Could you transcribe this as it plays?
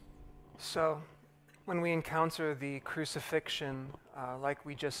So, when we encounter the crucifixion, like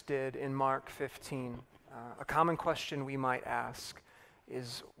we just did in Mark 15, a common question we might ask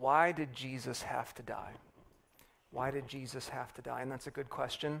is, why did Jesus have to die? Why did Jesus have to die? And that's a good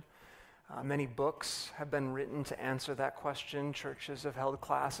question. Many books have been written to answer that question. Churches have held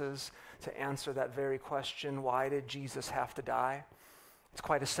classes to answer that very question, why did Jesus have to die? It's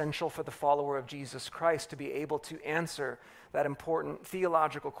quite essential for the follower of Jesus Christ to be able to answer that important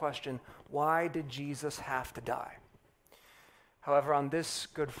theological question, why did Jesus have to die? However, on this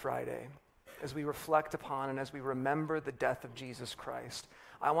Good Friday, as we reflect upon and as we remember the death of Jesus Christ,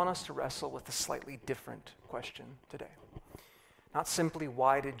 I want us to wrestle with a slightly different question today. Not simply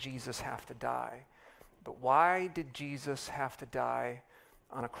why did Jesus have to die, but why did Jesus have to die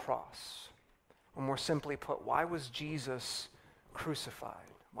on a cross? Or more simply put, why was Jesus crucified?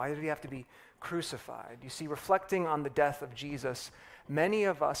 Why did he have to be crucified? You see, reflecting on the death of Jesus, many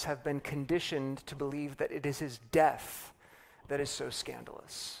of us have been conditioned to believe that it is his death that is so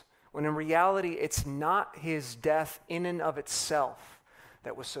scandalous, when in reality it's not his death in and of itself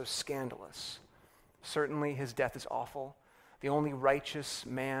that was so scandalous. Certainly his death is awful. The only righteous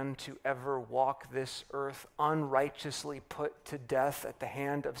man to ever walk this earth, unrighteously put to death at the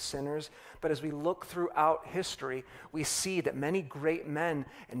hand of sinners. But as we look throughout history, we see that many great men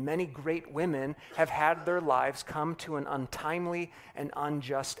and many great women have had their lives come to an untimely and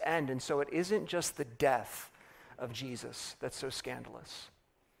unjust end. And so it isn't just the death of Jesus that's so scandalous.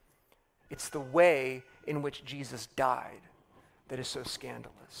 It's the way in which Jesus died that is so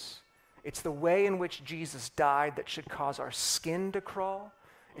scandalous. It's the way in which Jesus died that should cause our skin to crawl.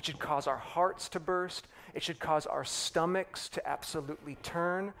 It should cause our hearts to burst. It should cause our stomachs to absolutely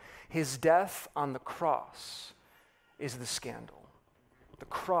turn. His death on the cross is the scandal. The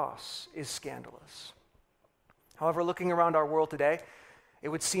cross is scandalous. However, looking around our world today, it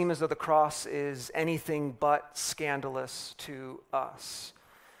would seem as though the cross is anything but scandalous to us.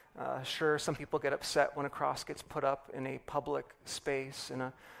 Sure, some people get upset when a cross gets put up in a public space, in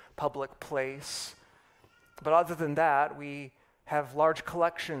a public place. But other than that, we have large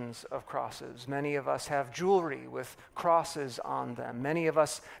collections of crosses. Many of us have jewelry with crosses on them. Many of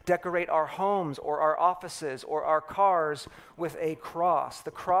us decorate our homes or our offices or our cars with a cross. The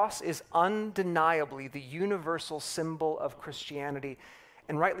cross is undeniably the universal symbol of Christianity,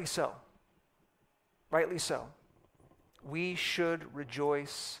 and rightly so. Rightly so. We should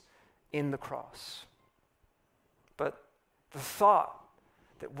rejoice in the cross. But the thought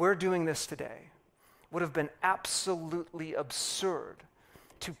that we're doing this today would have been absolutely absurd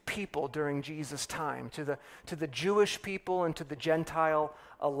to people during Jesus' time, to the Jewish people and to the Gentile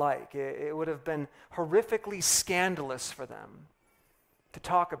alike. It would have been horrifically scandalous for them to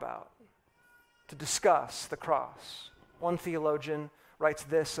talk about, to discuss the cross. One theologian writes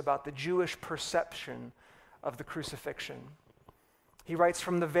this about the Jewish perception of the crucifixion. He writes,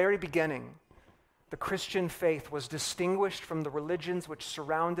 from the very beginning, the Christian faith was distinguished from the religions which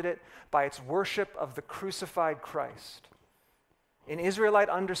surrounded it by its worship of the crucified Christ. In Israelite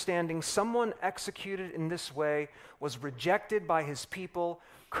understanding, someone executed in this way was rejected by his people,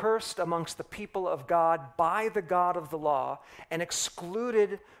 cursed amongst the people of God by the God of the law, and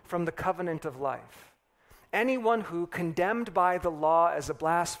excluded from the covenant of life. Anyone who, condemned by the law as a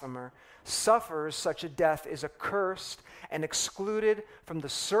blasphemer, suffers such a death is accursed and excluded from the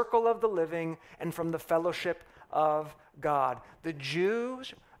circle of the living and from the fellowship of God. The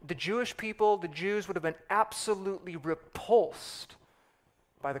Jewish people, the Jews would have been absolutely repulsed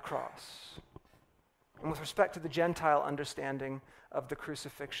by the cross. And with respect to the Gentile understanding of the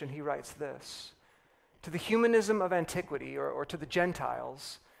crucifixion, he writes this: to the humanism of antiquity, or to the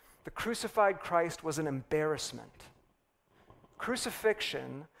Gentiles, the crucified Christ was an embarrassment.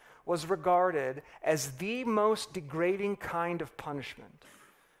 Crucifixion was regarded as the most degrading kind of punishment.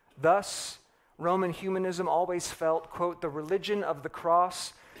 Thus, Roman humanism always felt, quote, the religion of the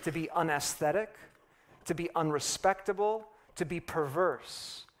cross to be unaesthetic, to be unrespectable, to be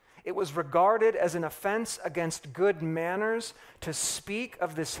perverse. It was regarded as an offense against good manners to speak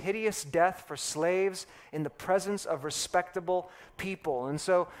of this hideous death for slaves in the presence of respectable people. And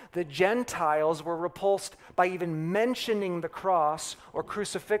so the Gentiles were repulsed by even mentioning the cross or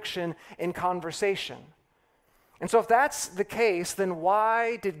crucifixion in conversation. And so if that's the case, then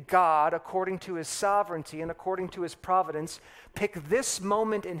why did God, according to his sovereignty and according to his providence, pick this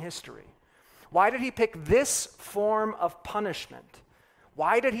moment in history? Why did he pick this form of punishment?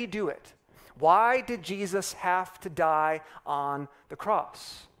 Why did he do it? Why did Jesus have to die on the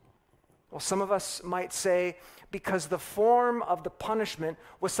cross? Well, some of us might say because the form of the punishment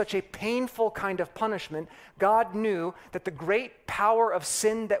was such a painful kind of punishment, God knew that the great power of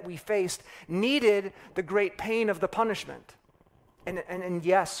sin that we faced needed the great pain of the punishment. And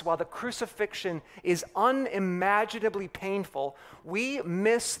yes, while the crucifixion is unimaginably painful, we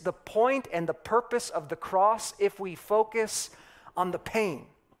miss the point and the purpose of the cross if we focus on the pain.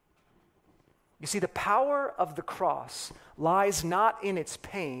 You see, the power of the cross lies not in its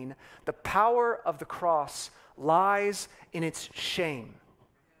pain. The power of the cross lies in its shame.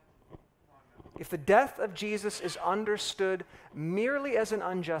 If the death of Jesus is understood merely as an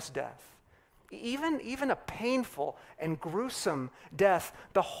unjust death, even a painful and gruesome death,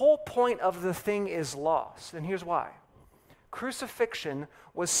 the whole point of the thing is lost. And here's why. Crucifixion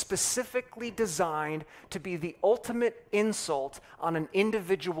was specifically designed to be the ultimate insult on an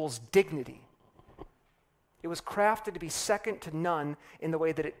individual's dignity. It was crafted to be second to none in the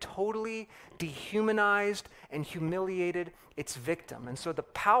way that it totally dehumanized and humiliated its victim. And so the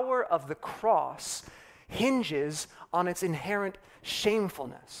power of the cross hinges on its inherent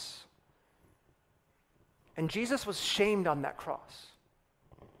shamefulness. And Jesus was shamed on that cross.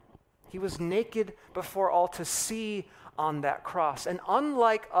 He was naked before all to see on that cross. And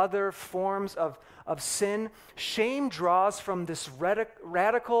unlike other forms of sin, shame draws from this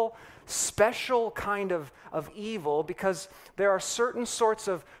radical, special kind of evil because there are certain sorts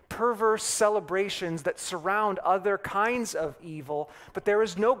of perverse celebrations that surround other kinds of evil, but there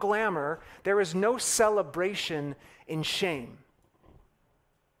is no glamour, there is no celebration in shame.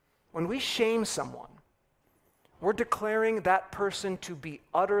 When we shame someone, we're declaring that person to be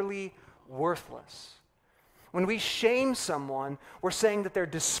utterly worthless. When we shame someone, we're saying that they're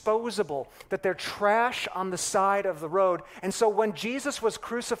disposable, that they're trash on the side of the road. And so when Jesus was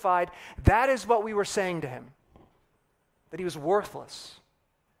crucified, that is what we were saying to him, that he was worthless,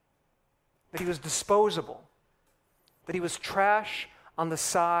 that he was disposable, that he was trash on the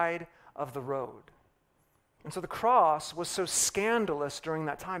side of the road. And so the cross was so scandalous during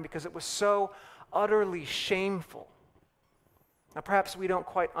that time because it was so utterly shameful. Now, perhaps we don't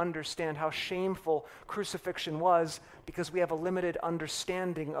quite understand how shameful crucifixion was because we have a limited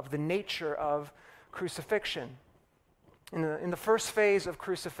understanding of the nature of crucifixion. In the first phase of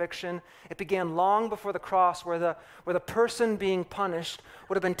crucifixion, it began long before the cross where the person being punished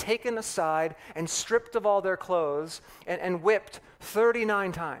would have been taken aside and stripped of all their clothes and whipped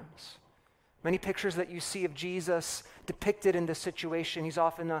 39 times. Many pictures that you see of Jesus depicted in this situation, he's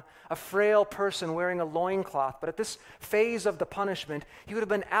often a frail person wearing a loincloth. But at this phase of the punishment, he would have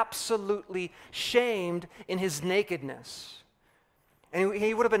been absolutely shamed in his nakedness. And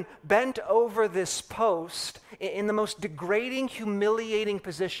he would have been bent over this post in the most degrading, humiliating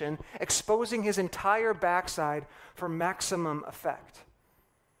position, exposing his entire backside for maximum effect.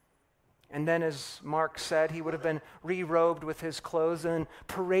 And then, as Mark said, he would have been re-robed with his clothes and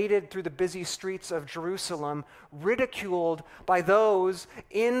paraded through the busy streets of Jerusalem, ridiculed by those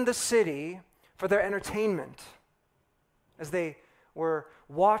in the city for their entertainment as they were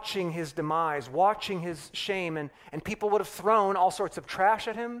watching his demise, watching his shame, and people would have thrown all sorts of trash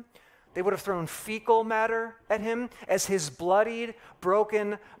at him. They would have thrown fecal matter at him as his bloodied,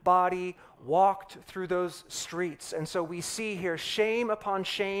 broken body walked through those streets. And so we see here shame upon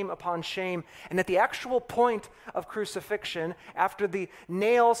shame upon shame. And at the actual point of crucifixion, after the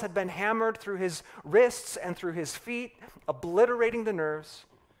nails had been hammered through his wrists and through his feet, obliterating the nerves,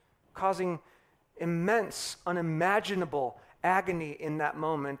 causing immense, unimaginable agony in that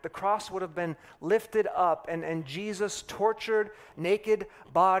moment, the cross would have been lifted up and Jesus' tortured, naked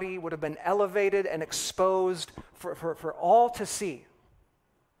body would have been elevated and exposed for all to see.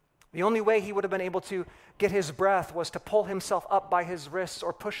 The only way he would have been able to get his breath was to pull himself up by his wrists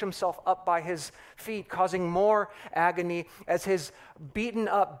or push himself up by his feet, causing more agony as his beaten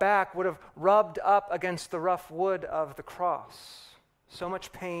up back would have rubbed up against the rough wood of the cross. So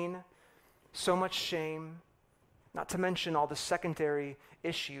much pain, so much shame, not to mention all the secondary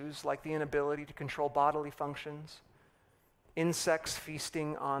issues like the inability to control bodily functions, insects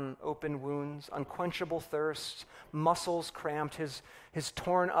feasting on open wounds, unquenchable thirsts, muscles cramped, his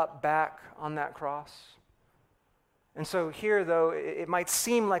torn up back on that cross. And so here, though, it might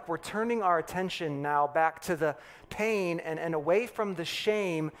seem like we're turning our attention now back to the pain and away from the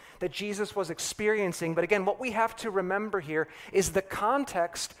shame that Jesus was experiencing. But again, what we have to remember here is the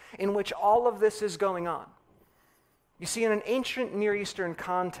context in which all of this is going on. You see, in an ancient Near Eastern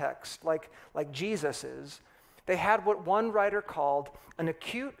context, like Jesus is, they had what one writer called an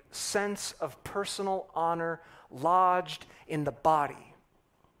acute sense of personal honor lodged in the body.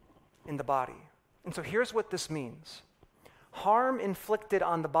 In the body. And so here's what this means. harm inflicted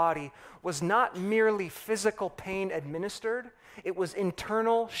on the body was not merely physical pain administered, it was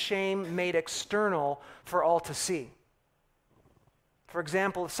internal shame made external for all to see. For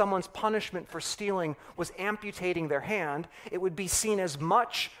example, if someone's punishment for stealing was amputating their hand, it would be seen as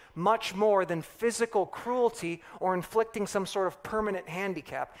much more than physical cruelty or inflicting some sort of permanent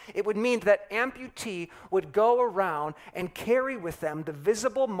handicap. It would mean that amputee would go around and carry with them the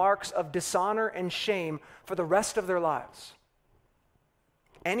visible marks of dishonor and shame for the rest of their lives.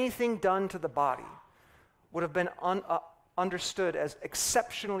 Anything done to the body would have been understood as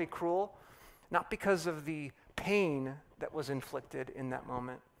exceptionally cruel, not because of the pain that was inflicted in that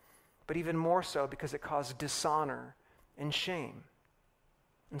moment, but even more so because it caused dishonor and shame.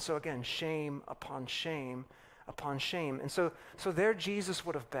 And so again, shame upon shame upon shame. And so there Jesus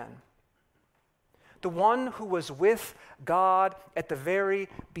would have been. The one who was with God at the very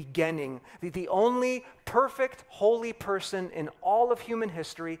beginning, the only perfect, holy person in all of human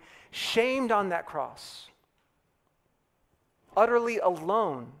history, shamed on that cross, utterly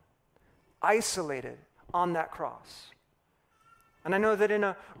alone, isolated on that cross. And I know that in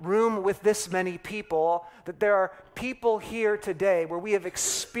a room with this many people, that there are people here today where we have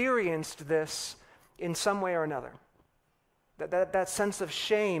experienced this in some way or another. That sense of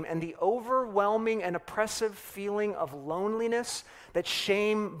shame and the overwhelming and oppressive feeling of loneliness that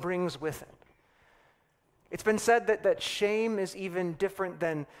shame brings with it. It's been said that shame is even different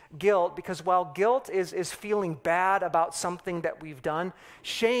than guilt, because while guilt is feeling bad about something that we've done,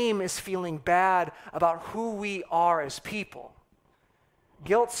 shame is feeling bad about who we are as people.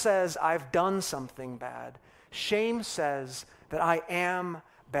 Guilt says, I've done something bad. Shame says that I am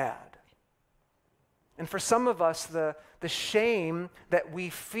bad. And for some of us, the shame that we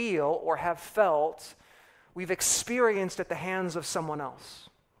feel or have felt, we've experienced at the hands of someone else.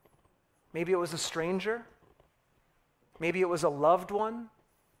 Maybe it was a stranger. Maybe it was a loved one.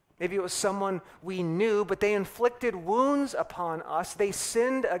 Maybe it was someone we knew, but they inflicted wounds upon us. They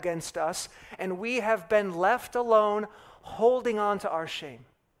sinned against us, and we have been left alone holding on to our shame.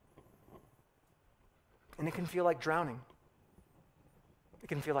 And it can feel like drowning. It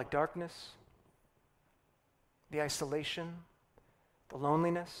can feel like darkness, the isolation, the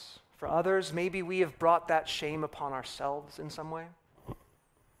loneliness. For others, maybe we have brought that shame upon ourselves in some way.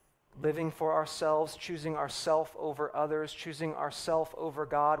 Living for ourselves, choosing ourself over others, choosing ourself over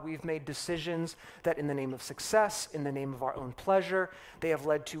God. We've made decisions that in the name of success, in the name of our own pleasure, they have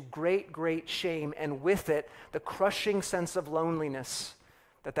led to great, great shame, and with it, the crushing sense of loneliness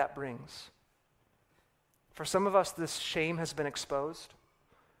that brings. For some of us, this shame has been exposed.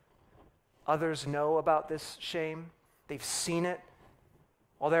 Others know about this shame. They've seen it.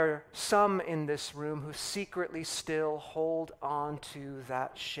 While there are some in this room who secretly still hold on to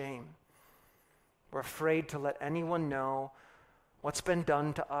that shame. We're afraid to let anyone know what's been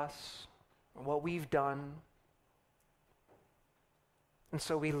done to us, or what we've done. And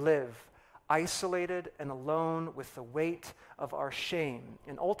so we live isolated and alone with the weight of our shame.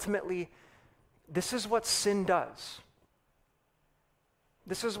 And ultimately, this is what sin does.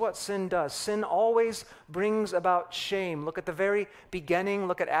 This is what sin does. Sin always brings about shame. Look at the very beginning.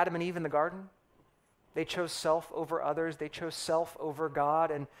 Look at Adam and Eve in the garden. They chose self over others. They chose self over God.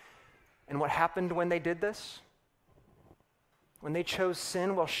 And what happened when they did this? When they chose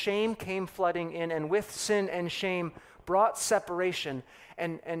sin, well, shame came flooding in, and with sin and shame brought separation.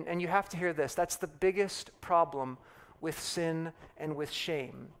 And you have to hear this. That's the biggest problem with sin and with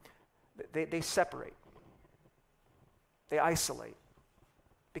shame. They separate. They isolate.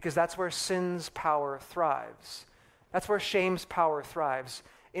 Because that's where sin's power thrives. That's where shame's power thrives,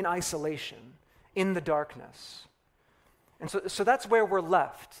 in isolation, in the darkness. And so that's where we're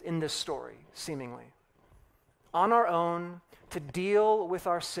left in this story, seemingly. On our own, to deal with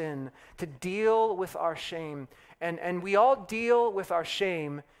our sin, to deal with our shame. And we all deal with our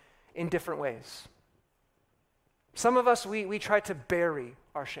shame in different ways. Some of us, we try to bury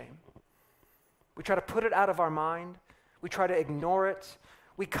our shame. We try to put it out of our mind. We try to ignore it.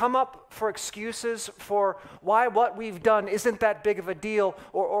 We come up for excuses for why what we've done isn't that big of a deal,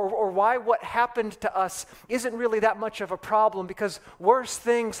 or why what happened to us isn't really that much of a problem, because worse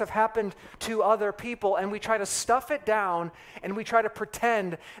things have happened to other people, and we try to stuff it down and we try to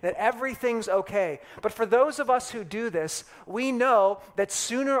pretend that everything's okay. But for those of us who do this, we know that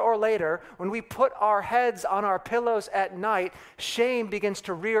sooner or later, when we put our heads on our pillows at night, shame begins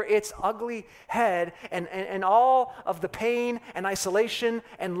to rear its ugly head, and all of the pain and isolation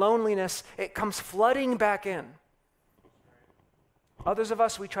and loneliness, it comes flooding back in. Others of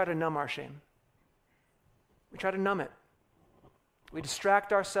us, we try to numb our shame. We try to numb it. We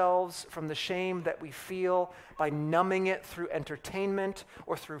distract ourselves from the shame that we feel by numbing it through entertainment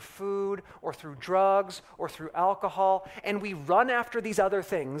or through food or through drugs or through alcohol. And we run after these other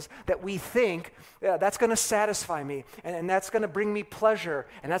things that we think, yeah, that's going to satisfy me and that's going to bring me pleasure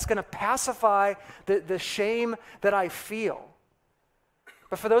and that's going to pacify the shame that I feel.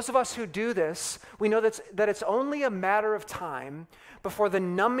 But for those of us who do this, we know that it's only a matter of time before the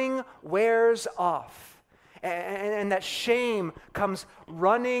numbing wears off. And that shame comes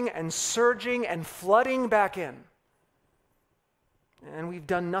running and surging and flooding back in. And we've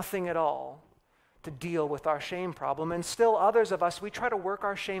done nothing at all to deal with our shame problem. And still others of us, we try to work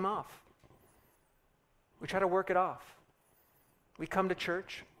our shame off. We try to work it off. We come to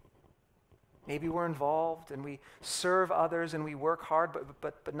church. Maybe we're involved and we serve others and we work hard,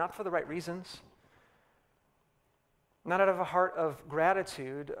 but not for the right reasons. Not out of a heart of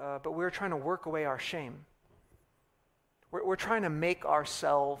gratitude, but we're trying to work away our shame. We're trying to make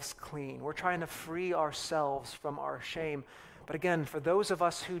ourselves clean. We're trying to free ourselves from our shame. But again, for those of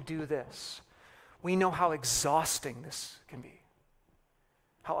us who do this, we know how exhausting this can be.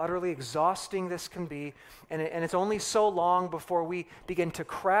 How utterly exhausting this can be. And it's only so long before we begin to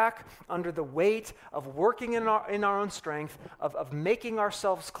crack under the weight of working in our own strength, of making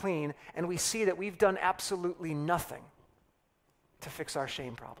ourselves clean, and we see that we've done absolutely nothing to fix our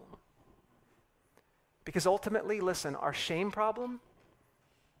shame problem. Because ultimately, listen, our shame problem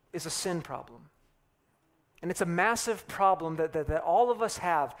is a sin problem. And it's a massive problem that all of us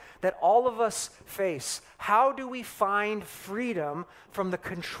have, that all of us face. How do we find freedom from the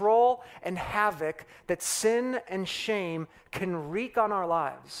control and havoc that sin and shame can wreak on our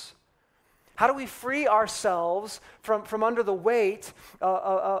lives? How do we free ourselves from under the weight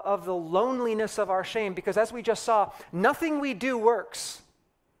of the loneliness of our shame? Because as we just saw, nothing we do works.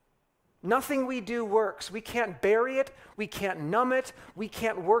 Nothing we do works. We can't bury it. We can't numb it. We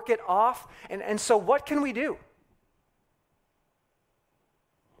can't work it off. And so what can we do?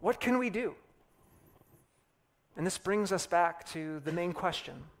 What can we do? And this brings us back to the main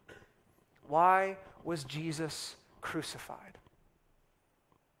question. Why was Jesus crucified?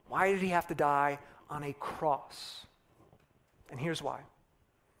 Why did he have to die on a cross? And here's why.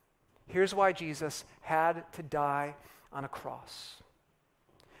 Here's why Jesus had to die on a cross.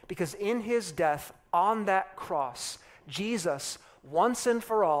 Because in his death on that cross, Jesus, once and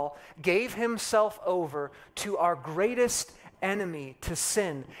for all, gave himself over to our greatest enemy, to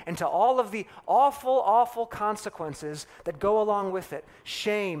sin, and to all of the awful, awful consequences that go along with it.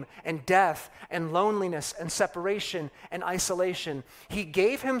 Shame and death and loneliness and separation and isolation. He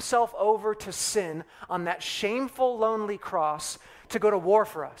gave himself over to sin on that shameful, lonely cross to go to war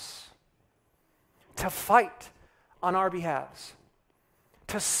for us, to fight on our behalves,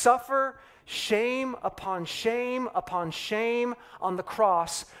 to suffer shame upon shame upon shame on the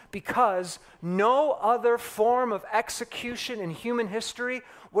cross, because no other form of execution in human history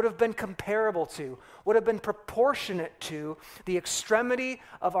would have been comparable to, would have been proportionate to the extremity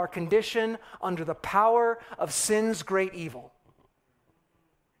of our condition under the power of sin's great evil.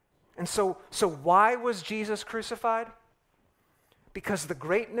 And so why was Jesus crucified? Because the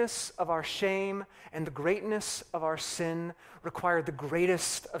greatness of our shame and the greatness of our sin required the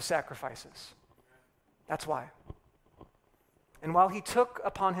greatest of sacrifices. That's why. And while he took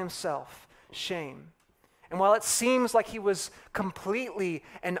upon himself shame, and while it seems like he was completely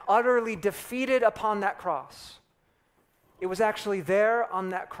and utterly defeated upon that cross, it was actually there on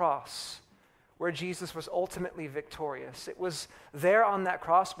that cross where Jesus was ultimately victorious. It was there on that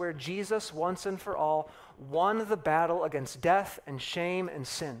cross where Jesus, once and for all, won the battle against death and shame and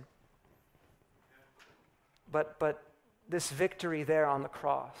sin. But this victory there on the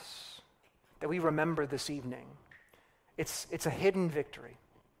cross that we remember this evening, it's a hidden victory.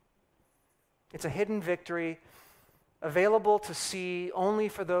 It's a hidden victory available to see only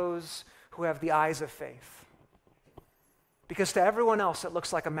for those who have the eyes of faith. Because to everyone else, it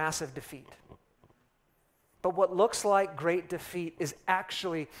looks like a massive defeat. But what looks like great defeat is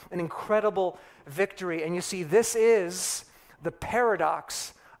actually an incredible victory. And you see, this is the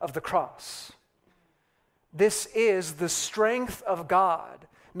paradox of the cross. This is the strength of God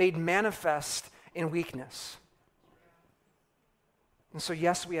made manifest in weakness. And so,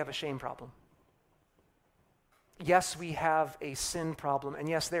 yes, we have a shame problem. Yes, we have a sin problem. And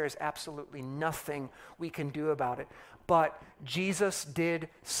yes, there is absolutely nothing we can do about it. But Jesus did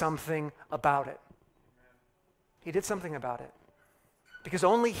something about it. He did something about it. Because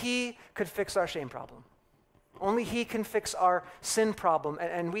only he could fix our shame problem. Only he can fix our sin problem.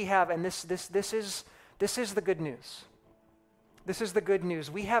 And we have, and this is the good news. This is the good news.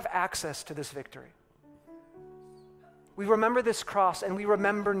 We have access to this victory. We remember this cross, and we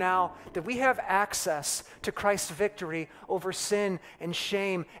remember now that we have access to Christ's victory over sin and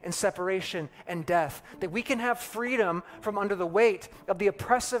shame and separation and death, that we can have freedom from under the weight of the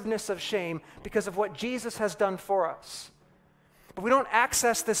oppressiveness of shame because of what Jesus has done for us. But we don't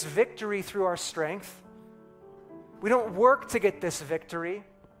access this victory through our strength. We don't work to get this victory.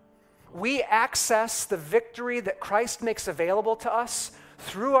 We access the victory that Christ makes available to us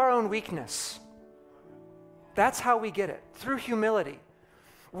through our own weakness. That's how we get it, through humility.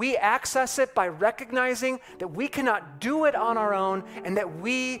 We access it by recognizing that we cannot do it on our own and that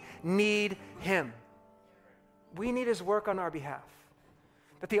we need Him. We need His work on our behalf.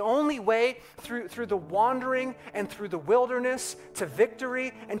 That the only way through the wandering and through the wilderness to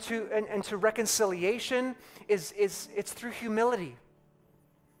victory and to reconciliation is it's through humility.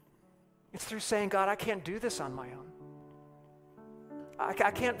 It's through saying, God, I can't do this on my own.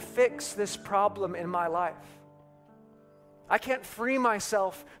 I can't fix this problem in my life. I can't free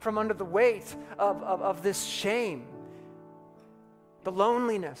myself from under the weight of this shame, the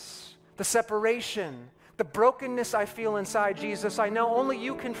loneliness, the separation, the brokenness I feel inside. Jesus, I know only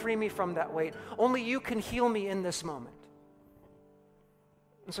you can free me from that weight. Only you can heal me in this moment.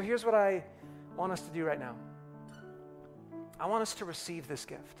 And so here's what I want us to do right now. I want us to receive this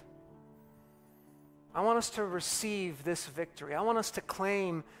gift. I want us to receive this victory. I want us to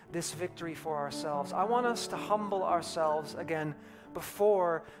claim this victory for ourselves. I want us to humble ourselves again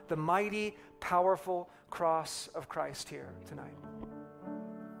before the mighty, powerful cross of Christ here tonight.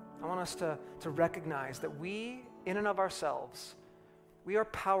 I want us to recognize that we, in and of ourselves, we are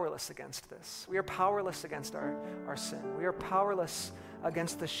powerless against this. We are powerless against our sin. We are powerless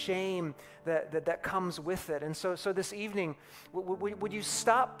against the shame that comes with it. And so this evening, would you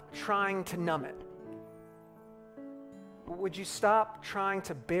stop trying to numb it? Would you stop trying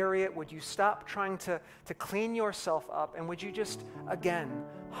to bury it? Would you stop trying to clean yourself up? And would you just, again,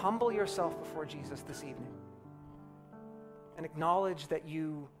 humble yourself before Jesus this evening and acknowledge that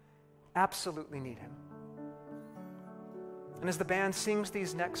you absolutely need Him? And as the band sings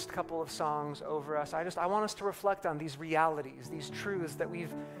these next couple of songs over us, I want us to reflect on these realities, these truths that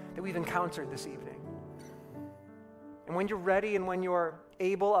we've encountered this evening. And when you're ready and when you're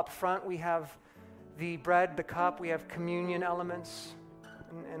able, up front, we have the bread, the cup, we have communion elements.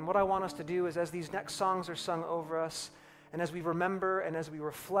 And what I want us to do is, as these next songs are sung over us, and as we remember and as we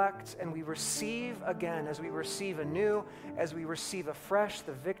reflect and we receive again, as we receive anew, as we receive afresh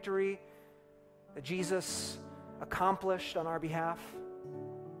the victory that Jesus accomplished on our behalf,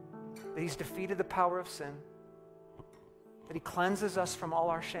 that He's defeated the power of sin, that He cleanses us from all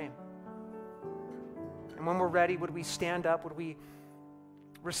our shame. And when we're ready, would we stand up? Would we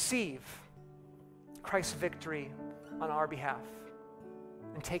receive Christ's victory on our behalf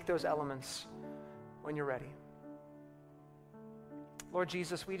and take those elements when you're ready? Lord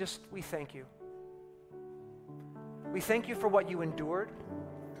Jesus, we thank you. We thank you for what you endured.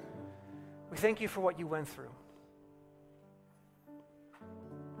 We thank you for what you went through.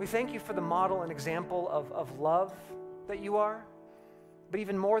 We thank you for the model and example of love that you are. But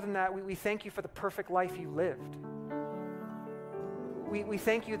even more than that, we thank you for the perfect life you lived. We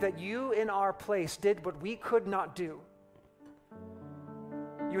thank you that you in our place did what we could not do.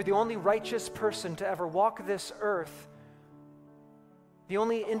 You were the only righteous person to ever walk this earth, the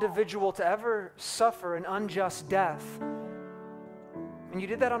only individual to ever suffer an unjust death. And you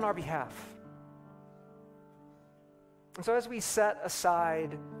did that on our behalf. And so as we set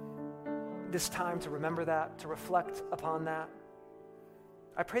aside this time to remember that, to reflect upon that,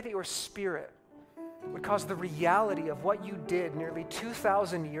 I pray that your Spirit would cause the reality of what you did nearly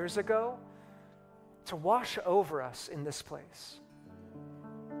 2,000 years ago to wash over us in this place.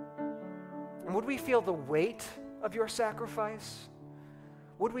 And would we feel the weight of your sacrifice?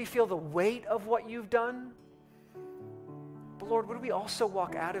 Would we feel the weight of what you've done? But Lord, would we also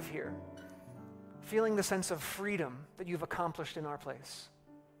walk out of here feeling the sense of freedom that you've accomplished in our place?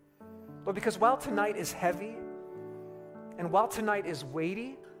 Lord, because while tonight is heavy and while tonight is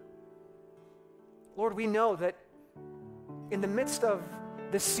weighty, Lord, we know that in the midst of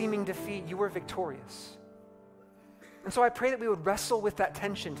this seeming defeat, you were victorious. And so I pray that we would wrestle with that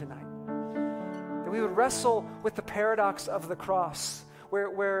tension tonight, that we would wrestle with the paradox of the cross,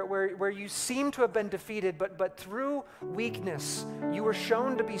 where you seem to have been defeated, but through weakness, you were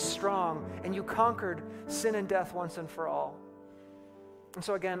shown to be strong, and you conquered sin and death once and for all. And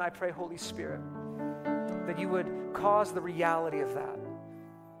so again, I pray, Holy Spirit, that you would cause the reality of that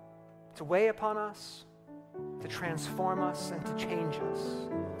to weigh upon us, to transform us, and to change us.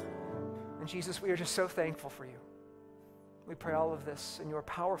 And Jesus, we are just so thankful for you. We pray all of this in your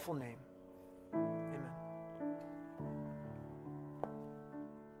powerful name.